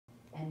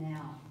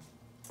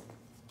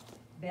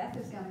Beth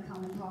is going to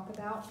come and talk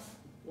about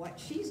what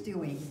she's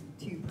doing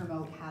to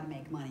promote how to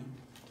make money.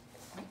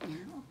 Right now?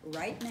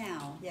 Right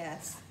now,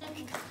 yes.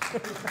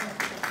 You're welcome.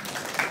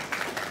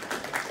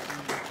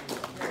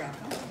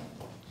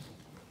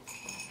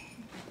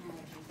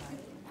 Hi,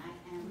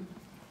 everybody.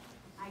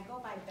 I go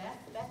by Beth.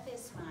 Beth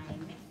is my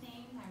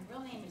nickname. My real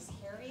name is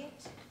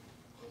Harriet.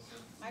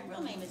 My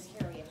real name is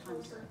Harriet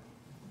Hunter.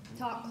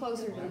 Talk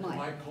closer to the mic.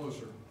 Mic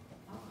closer.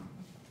 Oh,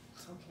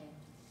 okay.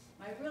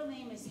 My real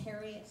name is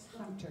Harriet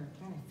Hunter.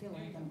 God, I feel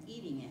like I'm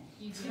eating it.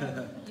 You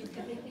do.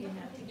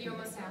 You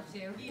almost have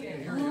to.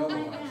 Oh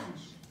my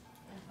gosh.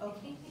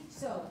 Okay,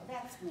 so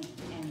that's me.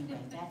 Anyway,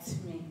 that's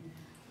me.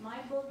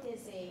 My book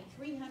is a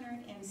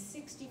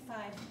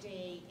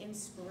 365-day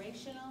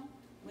inspirational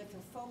with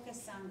a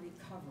focus on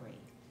recovery,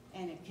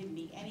 and it can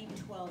be any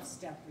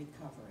 12-step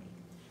recovery.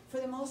 For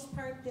the most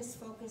part, this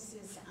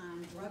focuses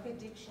on drug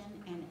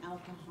addiction and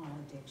alcohol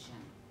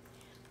addiction,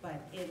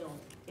 but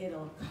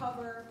it'll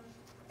cover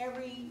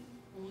every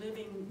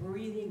living,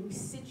 breathing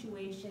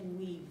situation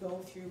we go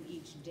through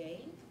each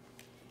day,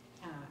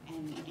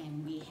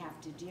 and we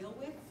have to deal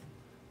with.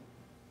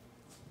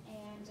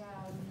 And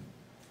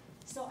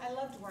so I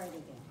loved writing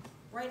it.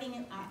 Writing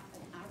it, I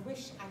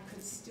wish I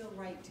could still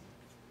write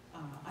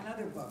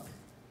another book,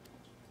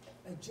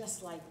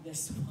 just like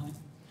this one,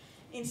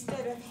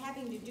 instead of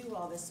having to do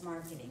all this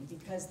marketing,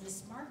 because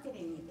this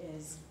marketing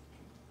is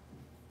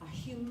a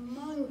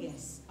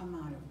humongous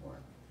amount of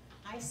work.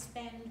 I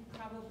spend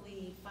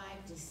probably 5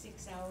 to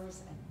 6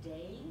 hours a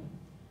day,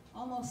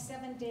 almost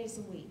 7 days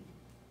a week,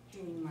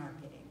 doing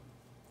marketing.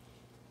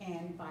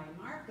 And by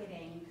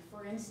marketing,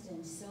 for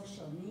instance,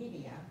 social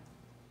media,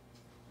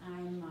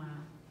 I'm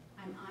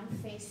on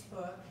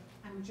Facebook.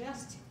 I'm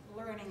just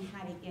learning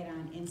how to get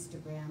on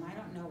Instagram. I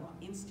don't know,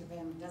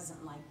 Instagram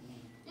doesn't like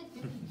me.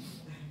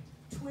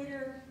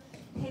 Twitter,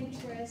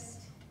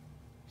 Pinterest,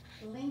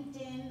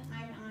 LinkedIn,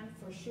 I'm on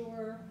for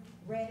sure.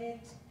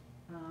 Reddit.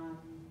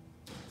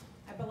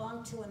 I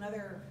belong to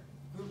another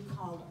group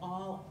called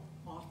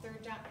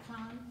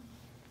allauthor.com.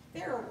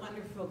 They're a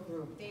wonderful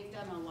group. They've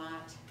done a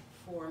lot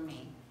for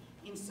me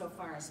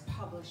insofar as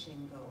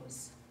publishing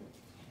goes.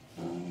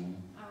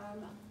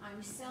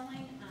 I'm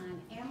selling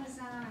on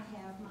Amazon. I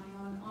have my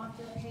own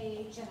author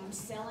page, and I'm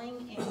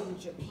selling in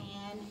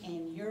Japan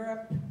and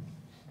Europe,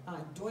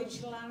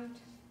 Deutschland,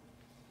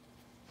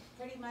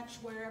 pretty much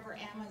wherever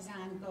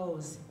Amazon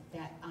goes,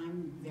 that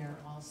I'm there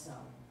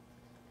also.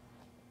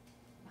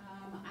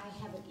 I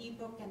have an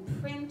ebook and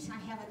print. I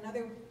have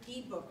another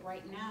ebook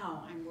right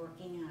now I'm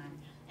working on,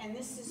 and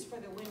this is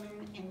for the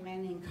women and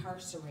men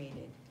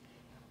incarcerated.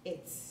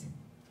 It's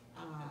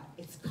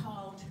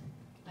called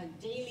A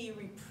Daily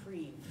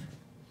Reprieve.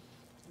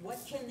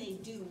 What can they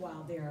do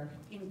while they're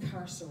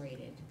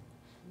incarcerated?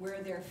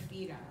 Where their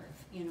feet are.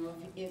 You know,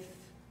 if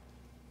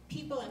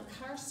people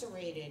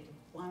incarcerated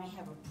want to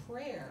have a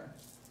prayer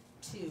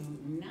to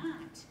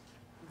not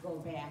go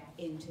back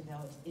into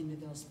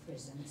those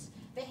prisons,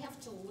 they have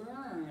to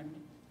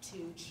learn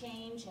to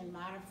change and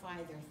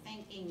modify their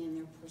thinking and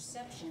their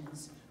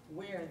perceptions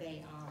where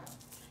they are.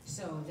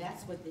 So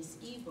that's what this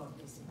ebook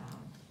is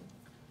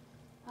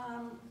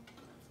about.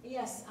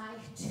 Yes, I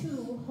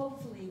too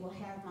hopefully will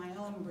have my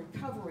own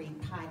recovery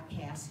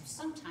podcast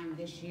sometime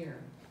this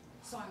year.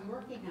 So I'm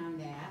working on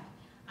that.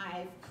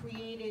 I've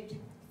created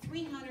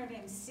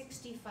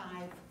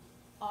 365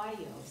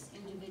 audios,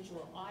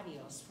 individual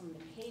audios from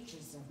the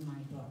pages of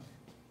my book.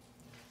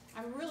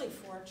 I'm really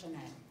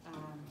fortunate.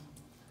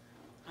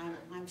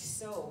 I'm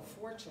so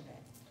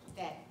fortunate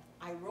that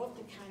I wrote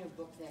the kind of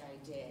book that I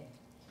did.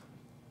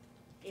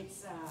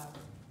 It's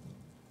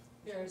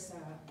there's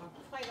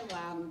quite a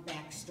long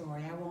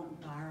backstory. I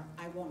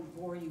won't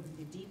bore you with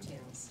the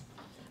details,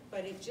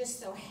 but it just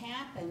so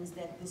happens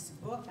that this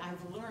book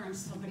I've learned.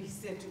 Somebody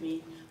said to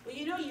me, "Well,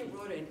 you know, you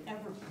wrote an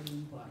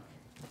evergreen book,"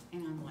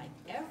 and I'm like,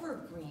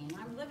 "Evergreen?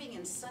 I'm living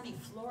in sunny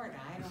Florida.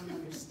 I don't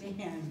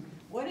understand.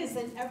 What is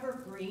an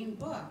evergreen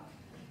book?"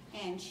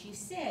 And she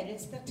said,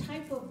 "It's the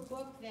type of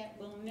book that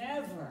will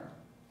never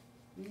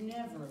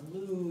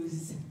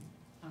lose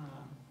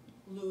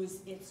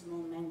its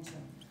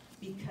momentum,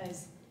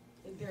 because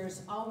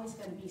there's always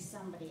going to be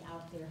somebody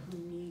out there who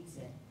needs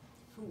it,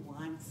 who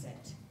wants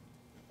it."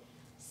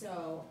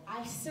 So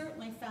I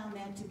certainly found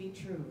that to be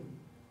true.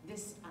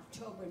 This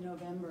October,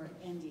 November,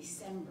 and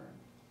December,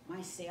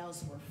 my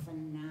sales were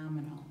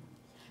phenomenal.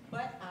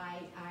 But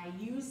I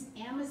use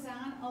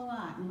Amazon a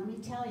lot, and let me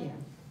tell you,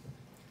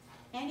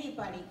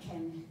 anybody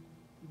can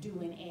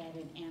do an ad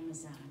in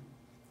Amazon.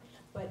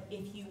 But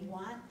if you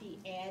want the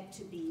ad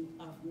to be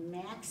of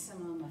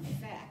maximum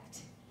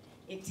effect,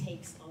 it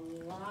takes a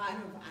lot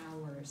of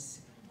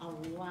hours, a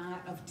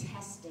lot of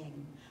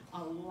testing,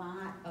 a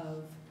lot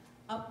of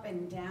up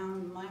and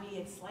down money.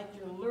 It's like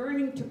you're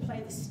learning to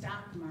play the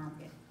stock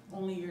market,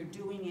 only you're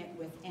doing it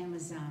with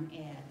Amazon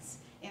ads.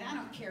 And I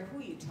don't care who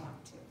you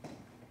talk to,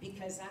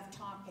 because I've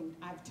talked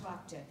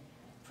to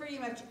pretty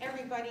much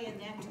everybody in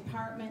that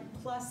department,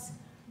 plus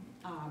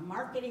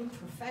marketing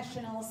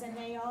professionals, and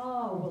they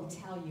all will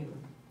tell you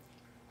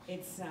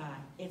it's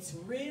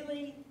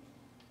really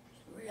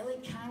really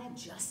kind of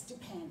just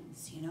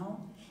depends, you know?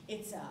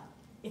 It's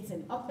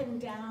an up and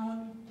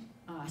down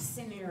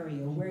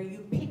scenario where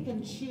you pick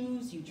and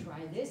choose, you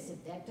try this,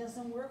 if that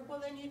doesn't work, well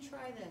then you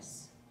try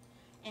this.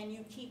 And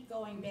you keep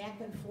going back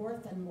and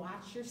forth and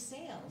watch your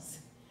sales.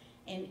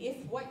 And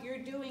if what you're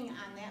doing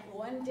on that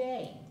one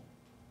day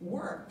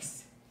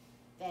works,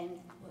 then,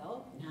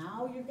 well,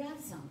 now you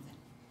got something.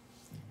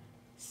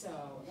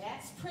 So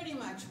that's pretty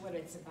much what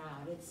it's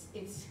about.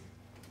 It's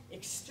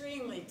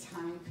extremely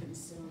time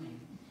consuming.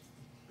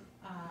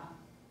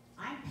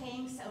 I'm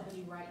paying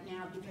somebody right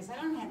now because I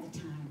don't have the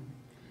time.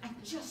 I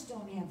just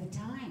don't have the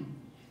time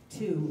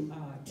to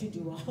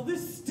do all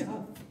this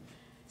stuff.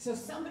 So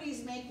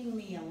somebody's making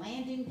me a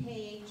landing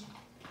page.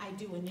 I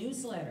do a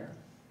newsletter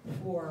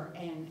for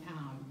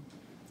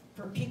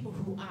people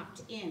who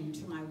opt in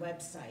to my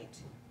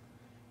website.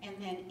 And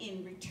then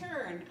in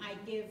return, I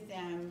give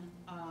them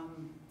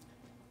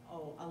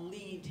a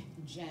lead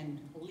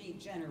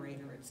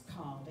generator, it's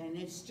called. And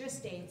it's a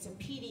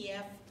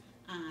PDF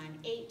on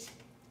 8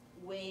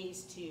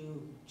 ways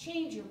to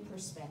change your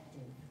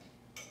perspective.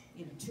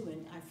 You know,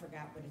 I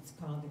forgot what it's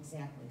called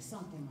exactly,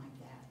 something like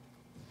that.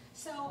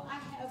 So I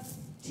have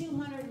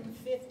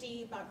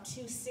 250, about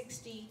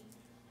 260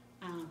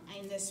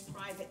 in this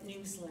private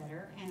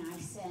newsletter, and I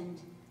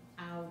send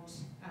out,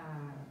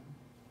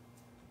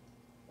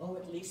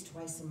 at least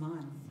twice a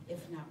month,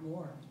 if not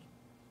more,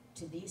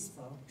 to these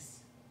folks.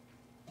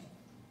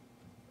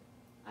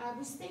 I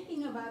was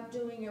thinking about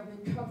doing a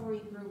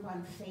recovery group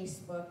on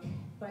Facebook,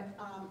 but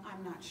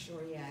I'm not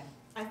sure yet.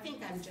 I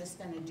think I'm just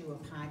going to do a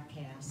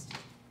podcast,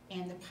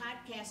 and the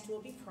podcast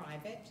will be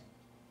private,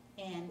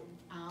 and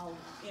I'll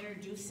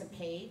introduce a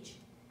page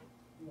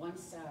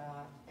once,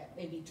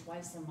 maybe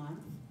twice a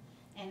month,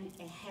 and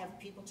have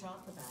people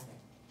talk about it.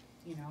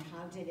 You know,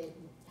 how did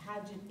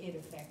it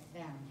affect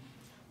them?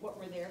 What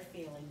were their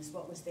feelings?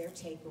 What was their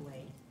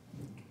takeaway?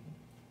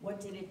 What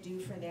did it do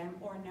for them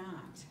or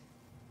not?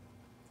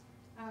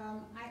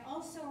 I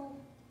also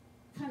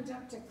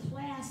conduct a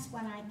class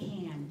when I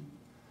can.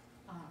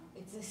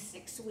 It's a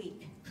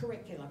 6-week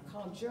curriculum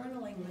called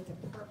Journaling with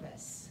a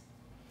Purpose.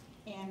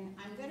 And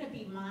I'm going to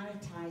be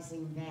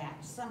monetizing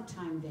that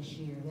sometime this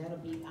year. That'll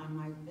be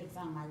it's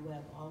on my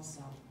web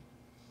also.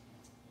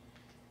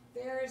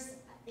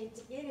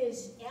 It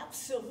is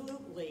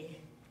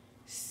absolutely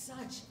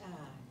such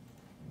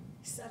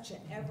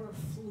an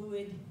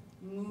ever-fluid,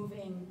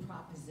 moving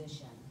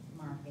proposition,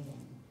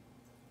 marketing.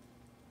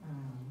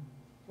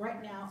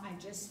 Right now, I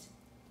just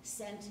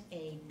sent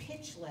a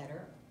pitch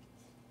letter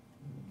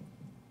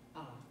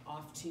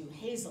off to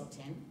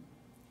Hazelden,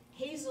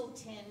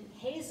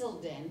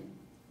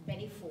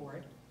 Betty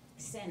Ford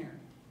Center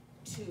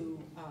to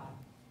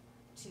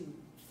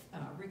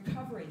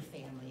recovery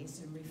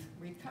families and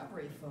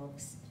recovery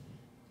folks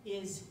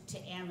is to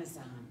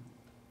Amazon.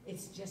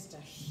 It's just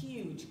a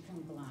huge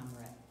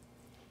conglomerate.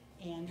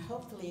 And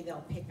hopefully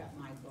they'll pick up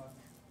my book,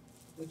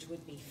 which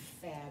would be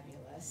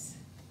fabulous.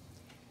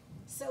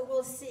 So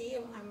we'll see.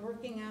 I'm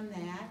working on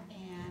that,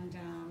 and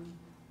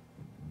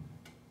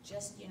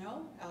just,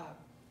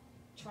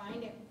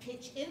 trying to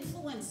pitch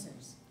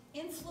influencers.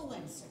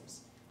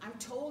 I'm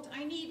told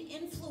I need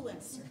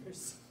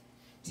influencers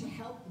to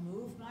help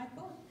move my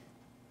book.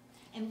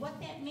 And what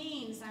that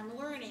means, I'm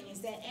learning,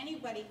 is that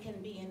anybody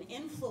can be an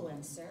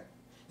influencer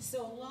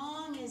so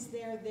long as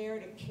they're there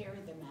to carry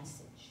the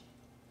message.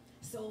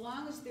 So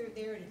long as they're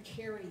there to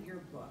carry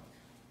your book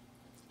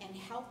and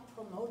help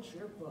promote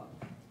your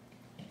book.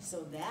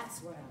 So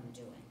that's what I'm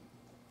doing.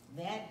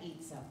 That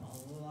eats up a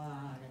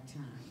lot of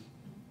time.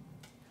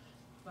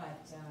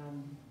 But,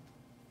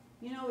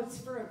 it's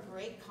for a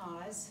great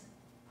cause.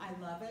 I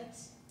love it.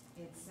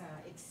 It's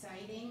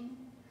exciting.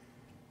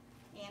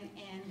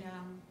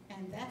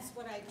 And that's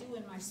what I do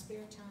in my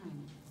spare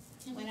time.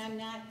 When I'm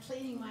not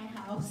cleaning my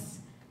house,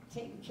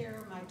 taking care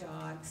of my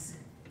dogs,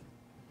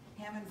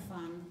 having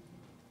fun,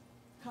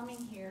 coming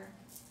here.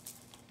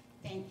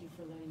 Thank you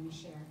for letting me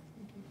share.